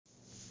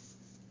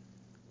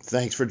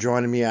Thanks for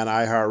joining me on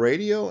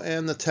iHeartRadio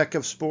and the Tech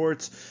of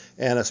Sports,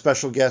 and a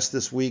special guest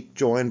this week,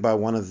 joined by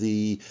one of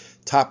the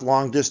top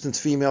long-distance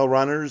female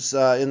runners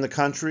in the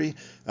country,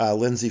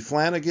 Lindsay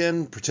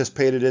Flanagan.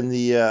 Participated in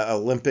the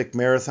Olympic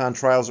marathon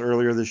trials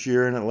earlier this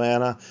year in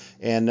Atlanta,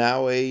 and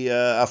now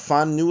a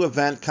fun new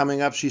event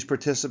coming up she's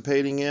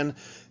participating in.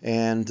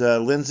 And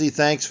Lindsay,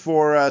 thanks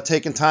for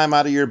taking time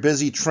out of your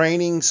busy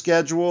training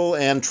schedule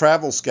and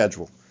travel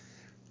schedule.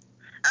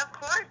 Of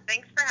course.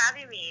 Thanks for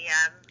having me.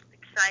 I'm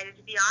excited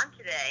to be on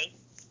today.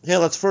 Yeah,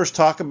 let's first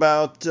talk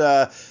about.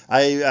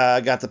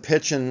 I got the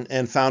pitch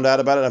and found out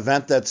about an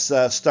event that's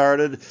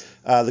started,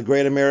 the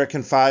Great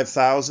American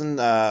 5,000.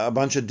 A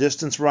bunch of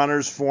distance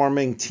runners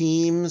forming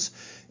teams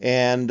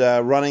and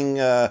running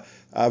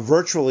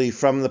virtually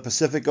from the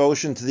Pacific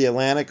Ocean to the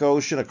Atlantic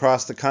Ocean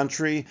across the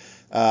country,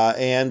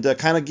 and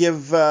kind of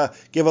give a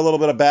little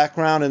bit of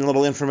background and a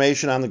little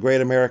information on the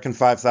Great American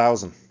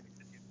 5,000.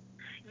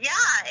 Yeah,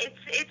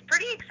 it's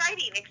pretty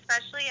exciting,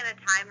 especially in a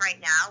time right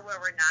now where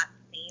we're not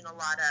seeing a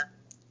lot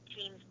of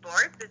team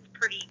sports. It's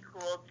pretty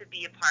cool to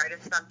be a part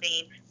of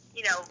something,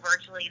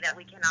 virtually that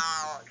we can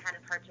all kind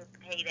of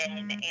participate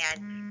in.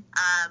 And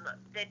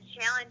the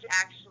challenge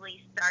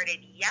actually started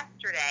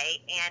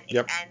yesterday, and it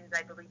ends,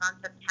 I believe, on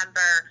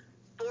September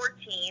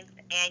 14th.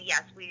 And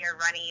yes, we are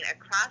running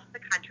across the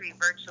country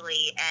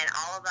virtually, and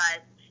all of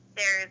us,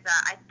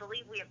 I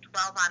believe we have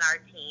 12 on our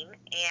team,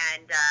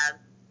 and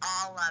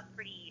all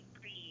pretty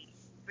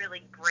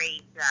really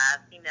great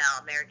female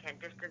American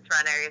distance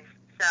runners.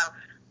 So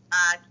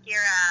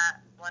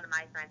Kira, one of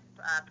my friends,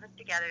 put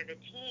together the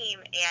team,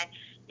 and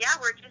yeah,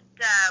 we're just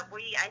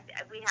we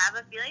have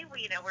a feeling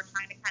we're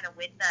trying to kind of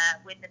win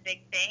the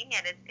big thing,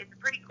 and it's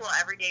pretty cool.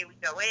 Every day we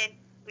go in,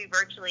 we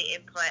virtually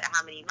input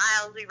how many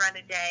miles we run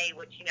a day,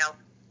 which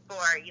for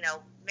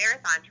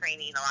marathon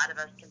training, a lot of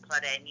us can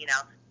put in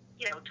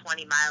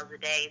 20 miles a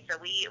day. So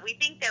we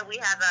think that we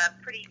have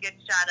a pretty good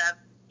shot of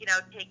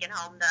taking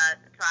home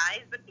the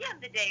prize. But at the end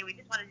of the day, we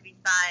just wanted to be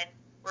fun.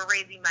 We're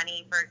raising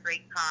money for a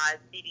great cause,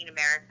 Feeding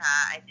America.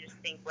 I just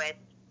think with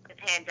the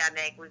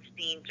pandemic, we've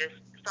seen just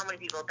so many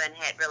people have been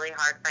hit really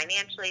hard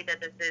financially that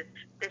this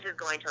is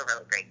going to a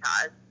really great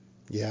cause.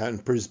 Yeah,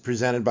 and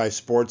presented by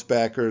Sports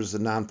Backers, a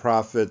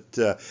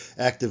nonprofit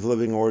active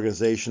living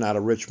organization out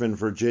of Richmond,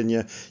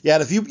 Virginia. Yeah,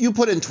 and if you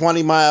put in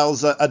 20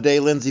 miles a day,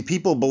 Lindsay,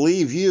 people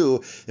believe you.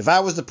 If I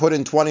was to put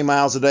in 20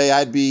 miles a day,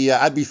 I'd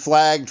be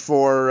flagged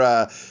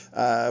for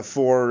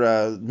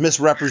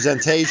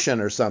misrepresentation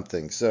or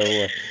something. So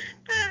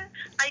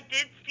I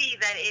did see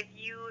that if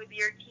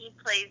your team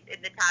plays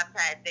in the top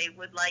 10, they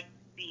would like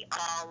to see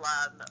all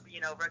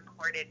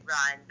recorded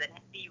runs and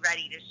be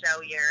ready to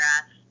show your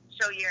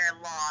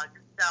logs.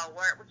 So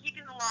we're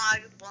keeping the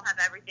logs. We'll have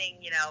everything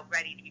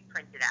ready to be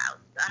printed out.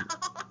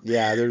 So.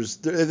 Yeah,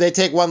 they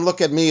take one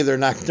look at me, they're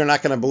not going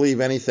to believe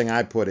anything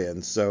I put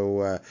in.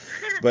 So,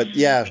 but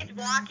yeah, it's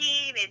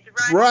walking, it's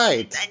running, right,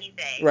 it's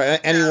anything. Right,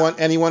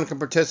 anyone can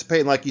participate.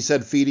 And like you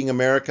said, Feeding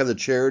America, the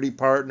charity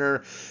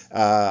partner,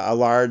 a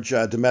large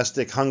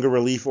domestic hunger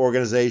relief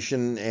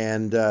organization,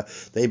 and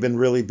they've been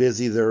really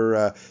busy.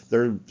 They're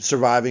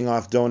surviving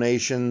off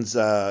donations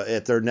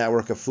at their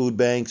network of food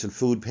banks and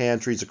food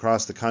pantries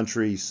across the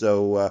country.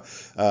 So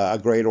a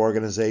great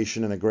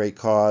organization and a great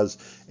cause,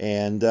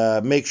 and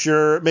make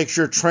sure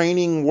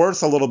training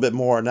worth a little bit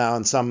more now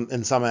in some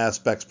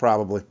aspects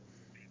probably.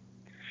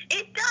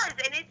 It does,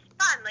 and it's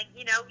fun. Like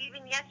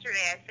even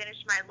yesterday I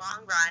finished my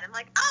long run. I'm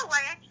like, oh,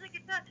 I actually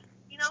get to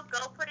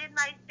go put in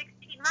my 16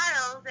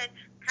 miles and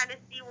kind of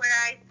see where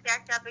I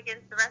stacked up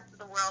against the rest of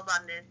the world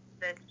on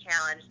this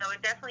challenge. So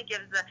it definitely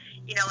gives an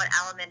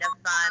element of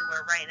fun.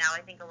 Where right now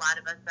I think a lot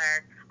of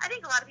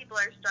people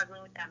are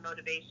struggling with that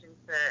motivation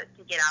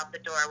to get out the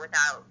door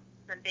without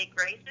some big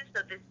races.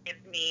 So this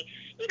gives me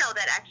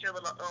that extra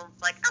little oomph,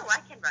 like, oh, I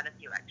can run a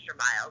few extra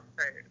miles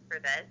for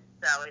this.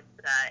 So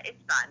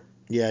it's fun.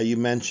 Yeah, you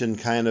mentioned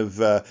kind of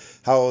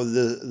how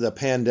the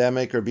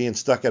pandemic or being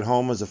stuck at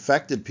home has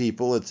affected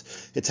people.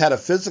 It's had a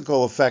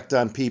physical effect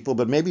on people,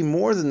 but maybe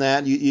more than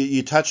that.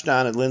 You touched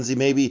on it, Lindsay.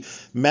 Maybe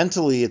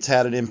mentally, it's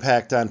had an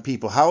impact on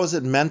people. How is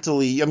it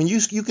mentally? I mean,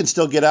 you can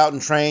still get out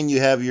and train.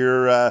 You have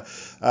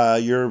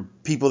your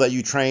people that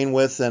you train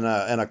with and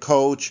a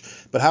coach.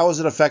 But how has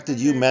it affected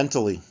you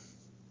mentally?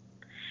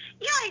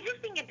 Yeah, I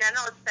just think in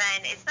general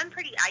it's been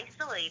pretty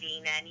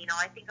isolating, and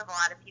I think of a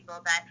lot of people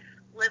that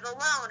live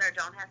alone or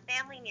don't have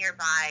family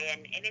nearby,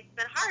 and it's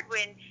been hard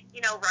when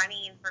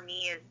running for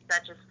me is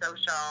such a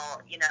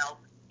social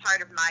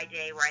part of my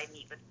day where I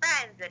meet with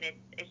friends, and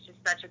it's just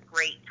such a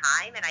great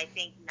time. And I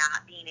think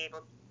not being able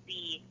to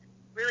see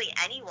really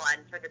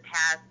anyone for the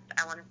past,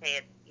 I want to say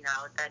it's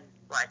it's been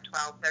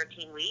 12,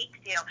 13 weeks.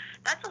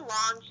 That's a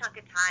long chunk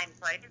of time.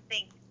 So I just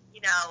think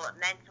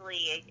mentally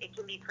it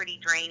can be pretty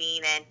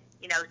draining, and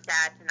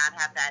sad to not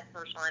have that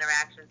social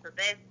interaction. So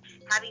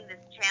having this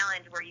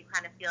challenge where you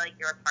kind of feel like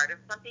you're a part of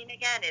something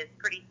again is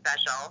pretty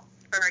special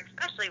for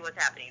especially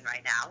what's happening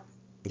right now.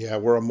 Yeah,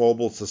 we're a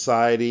mobile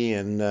society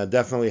and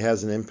definitely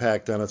has an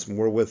impact on us. And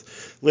we're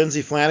with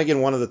Lindsay Flanagan,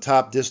 one of the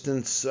top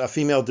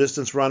female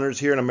distance runners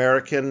here in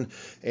American,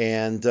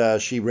 and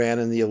she ran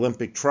in the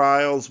Olympic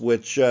trials,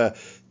 which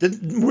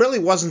really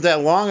wasn't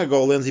that long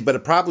ago, Lindsay, but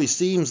it probably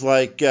seems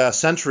like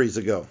centuries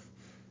ago.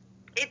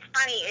 It's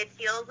funny. It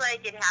feels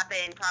like it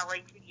happened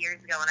probably 2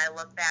 years ago, and I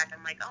look back,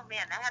 I'm like, oh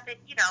man, that happened.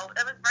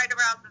 That was right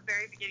around the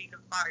very beginning of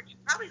March.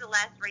 Probably the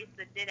last race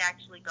that did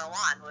actually go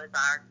on was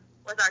our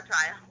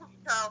trial.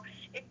 So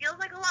it feels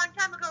like a long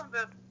time ago,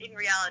 but in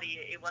reality,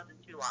 it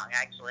wasn't too long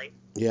actually.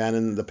 Yeah, and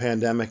then the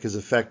pandemic has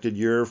affected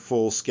your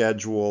full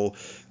schedule.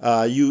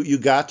 You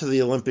got to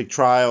the Olympic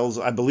trials,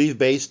 I believe,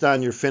 based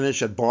on your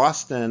finish at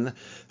Boston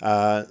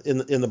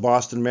in the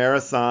Boston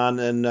Marathon,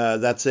 and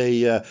that's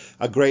a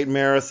great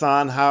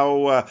marathon.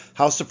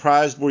 How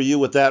surprised were you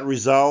with that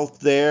result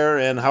there,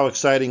 and how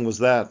exciting was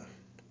that?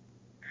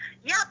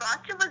 Yeah,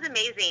 Boston was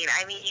amazing.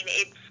 I mean,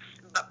 it's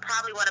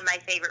probably one of my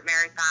favorite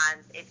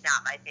marathons, if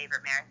not my favorite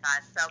marathon.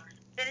 So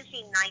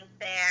finishing ninth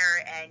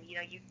there, and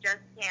you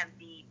just can't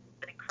beat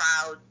the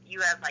crowds.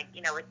 You have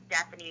it's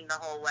deafening the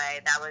whole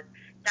way. That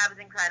was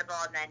incredible.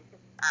 And then,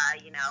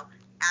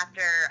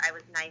 after I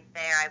was ninth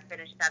there, I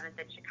finished seventh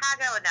in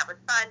Chicago, and that was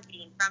fun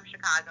being from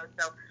Chicago.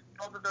 So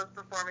both of those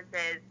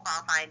performances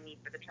qualifying me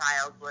for the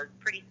trials was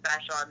pretty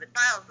special, and the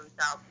trials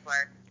themselves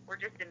were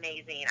just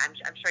amazing.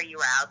 I'm sure you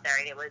were out there,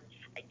 and it was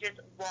just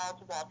wall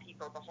to wall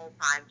people the whole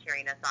time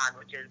cheering us on,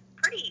 which is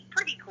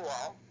pretty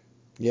cool.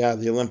 Yeah,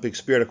 the Olympic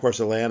spirit, of course,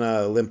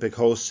 Atlanta, Olympic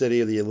host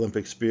city. The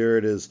Olympic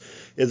spirit is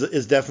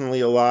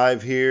definitely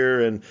alive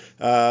here. And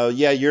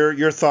yeah,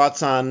 your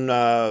thoughts on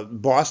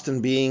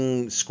Boston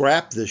being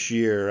scrapped this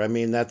year? I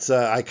mean, that's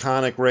an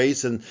iconic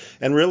race, and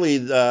really,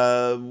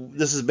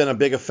 this has been a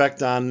big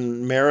effect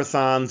on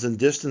marathons and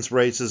distance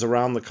races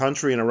around the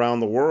country and around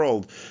the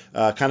world.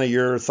 Kind of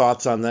your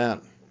thoughts on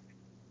that?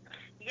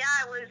 Yeah,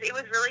 it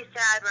was really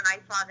sad when I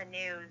saw the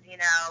news.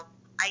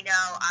 I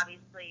know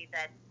obviously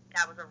that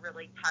was a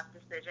really tough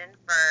decision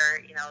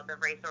for the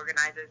race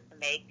organizers to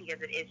make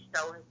because it is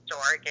so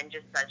historic and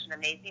just such an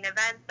amazing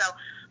event. So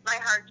my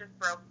heart just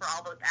broke for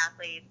all those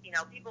athletes.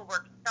 People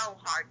worked so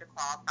hard to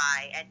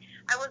qualify, and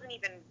I wasn't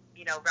even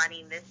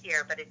running this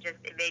year, but it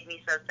made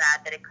me so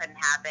sad that it couldn't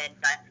happen.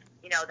 But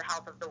the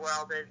health of the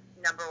world is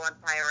number one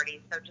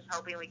priority. So just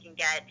hoping we can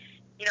get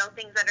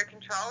things under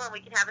control and we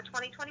can have a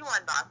 2021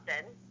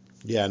 Boston.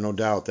 Yeah, no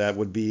doubt. That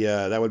would be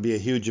a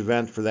huge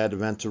event for that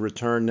event to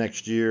return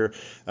next year.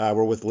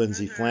 We're with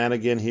Lindsay Mhm.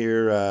 Flanagan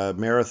here,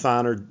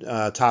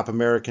 marathoner, top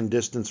American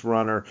distance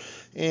runner,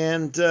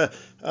 and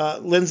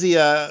Lindsay,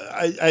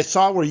 I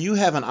saw where you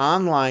have an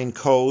online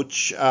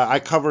coach. I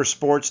cover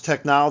sports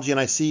technology, and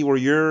I see where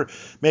you're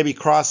maybe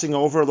crossing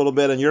over a little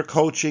bit, and you're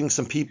coaching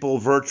some people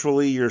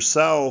virtually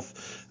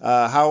yourself.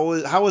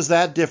 How is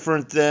that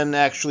different than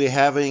actually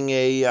having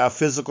a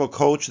physical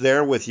coach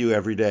there with you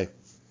every day?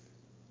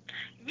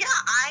 Yeah,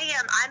 I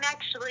am. I'm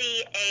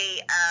actually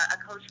a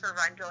coach for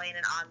RunJoy,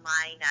 an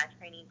online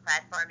training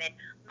platform, and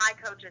my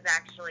coach is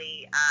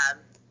actually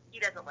he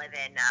doesn't live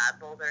in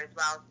Boulder as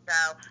well. So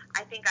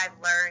I think I've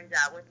learned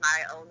with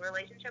my own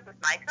relationship with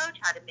my coach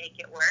how to make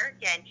it work,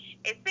 and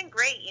it's been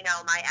great.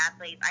 My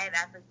athletes, I have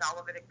athletes all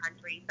over the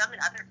country, some in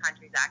other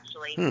countries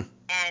actually, Hmm.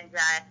 and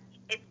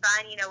it's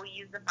fun. We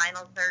use the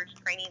Final Surge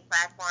training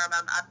platform.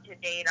 I'm up to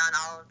date on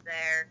all of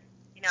their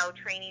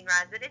training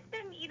runs, and it's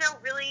been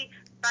really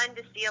fun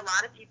to see a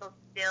lot of people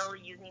still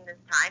using this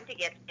time to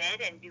get fit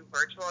and do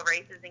virtual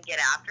races and get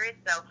after it.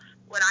 So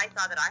when I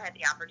saw that I had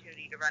the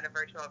opportunity to run a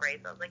virtual race,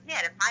 I was like,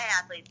 man, if my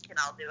athletes can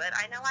all do it,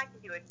 I know I can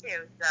do it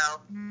too.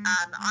 So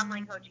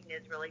online coaching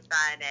is really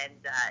fun, and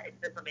it's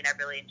been something I've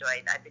really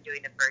enjoyed. I've been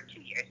doing it for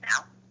 2 years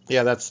now.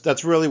 Yeah,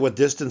 that's really what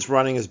distance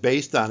running is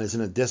based on,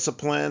 isn't it?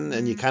 Discipline,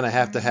 and you kind of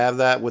have to have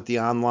that with the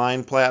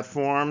online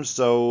platforms.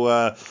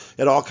 So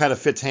it all kind of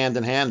fits hand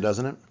in hand,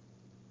 doesn't it?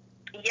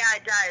 Yeah,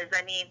 it does.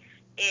 I mean,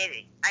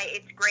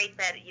 it's great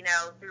that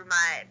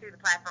through the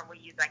platform we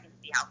use, I can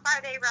see how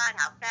far they run,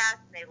 how fast,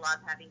 and they love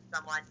having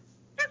someone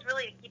just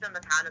really to keep them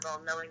accountable,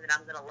 knowing that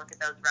I'm going to look at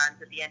those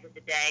runs at the end of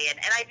the day, and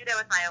I do that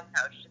with my own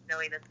coach, just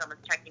knowing that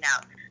someone's checking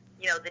out,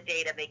 the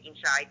data, making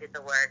sure I did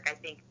the work. I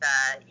think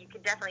you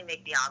can definitely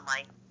make the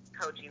online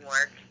coaching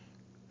work.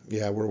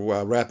 Yeah,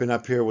 we're wrapping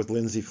up here with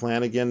Lindsay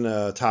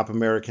Flanagan, top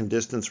American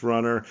distance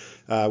runner.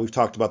 We've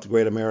talked about the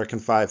Great American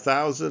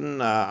 5000,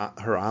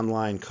 her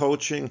online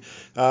coaching.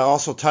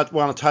 Also,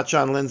 want to touch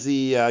on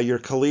Lindsay, your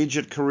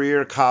collegiate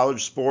career,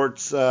 college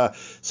sports,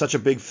 such a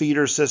big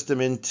feeder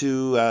system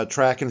into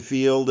track and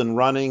field and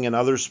running and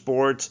other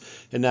sports,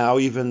 and now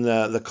even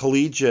the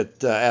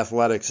collegiate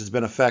athletics has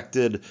been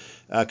affected.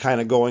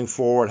 Kind of going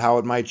forward, how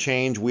it might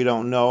change, we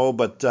don't know.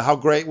 But how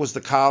great was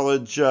the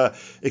college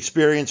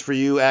experience for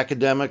you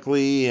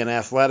academically and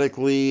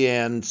athletically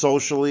and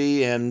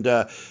socially? And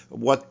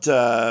what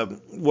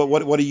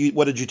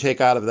did you take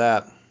out of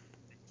that?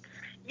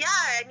 Yeah,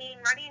 I mean,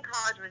 running in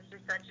college was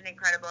just such an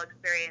incredible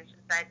experience,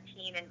 just that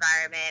team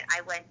environment.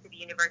 I went to the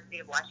University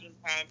of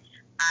Washington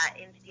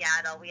in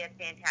Seattle. We had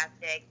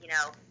fantastic,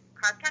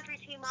 cross country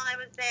team while I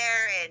was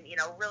there, and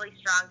really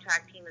strong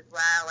track team as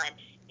well. And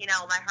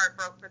my heart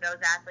broke for those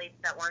athletes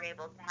that weren't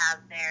able to have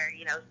their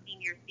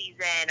senior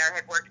season or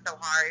had worked so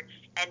hard,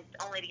 and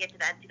only to get to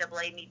the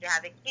NCAA meet to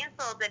have it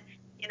canceled.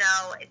 And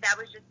that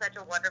was just such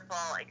a wonderful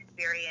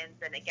experience.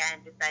 And again,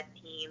 just that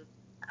team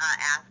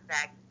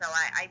aspect. So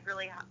I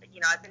really,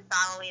 I've been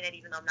following it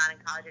even though I'm not in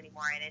college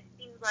anymore, and it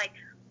seems like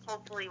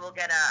hopefully we'll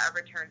get a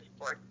return to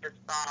sports this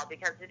fall,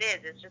 because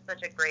it's just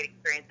such a great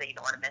experience that you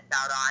don't want to miss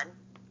out on.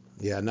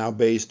 Yeah, now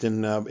based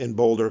in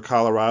Boulder,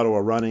 Colorado,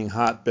 a running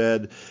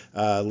hotbed,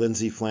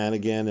 Lindsay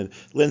Flanagan. And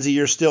Lindsay,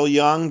 you're still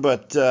young,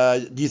 but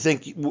do you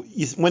think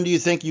when do you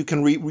think you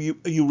can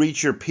you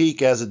reach your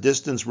peak as a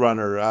distance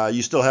runner?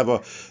 You still have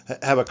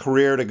a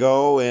career to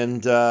go,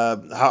 and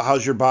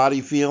how's your body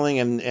feeling,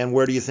 and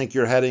where do you think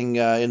you're heading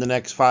in the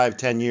next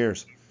 5-10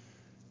 years?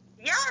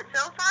 Yeah,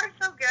 so far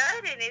so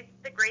good, and it's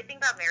the great thing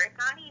about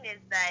marathoning is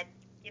that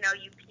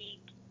you peak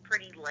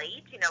pretty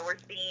late. We're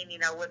seeing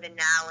women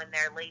now in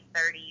their late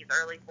 30s,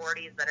 early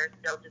 40s that are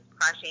still just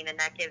crushing, and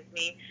that gives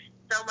me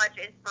so much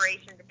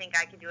inspiration to think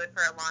I can do it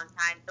for a long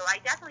time. So I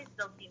definitely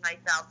still see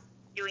myself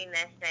doing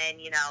this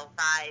in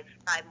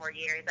five more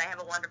years. I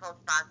have a wonderful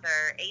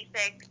sponsor,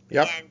 ASICS,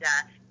 Yep. and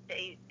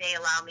they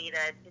allow me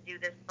to do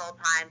this full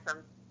time. So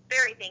I'm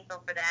very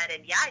thankful for that.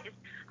 And yeah,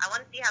 I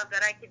want to see how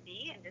good I can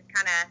be and just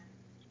kind of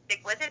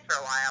stick with it for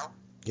a while.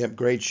 Yep,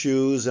 great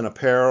shoes and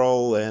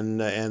apparel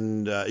and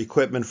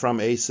equipment from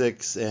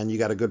ASICS, and you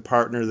got a good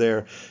partner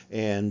there.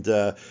 And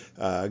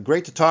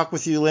great to talk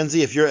with you,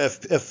 Lindsay.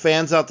 If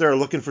fans out there are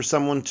looking for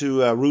someone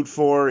to root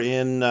for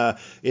in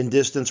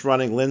distance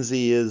running,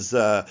 Lindsay is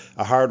a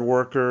hard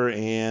worker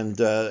and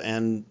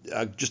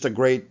just a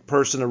great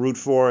person to root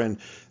for. And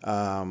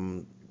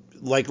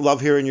love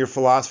hearing your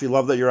philosophy.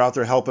 Love that you're out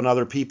there helping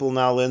other people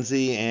now,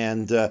 Lindsay.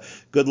 And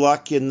good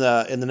luck in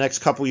the next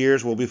couple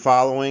years. We'll be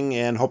following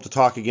and hope to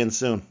talk again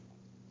soon.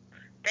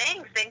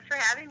 Thanks for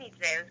having me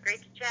today. It was great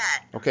to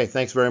chat. Okay,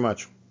 thanks very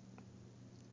much.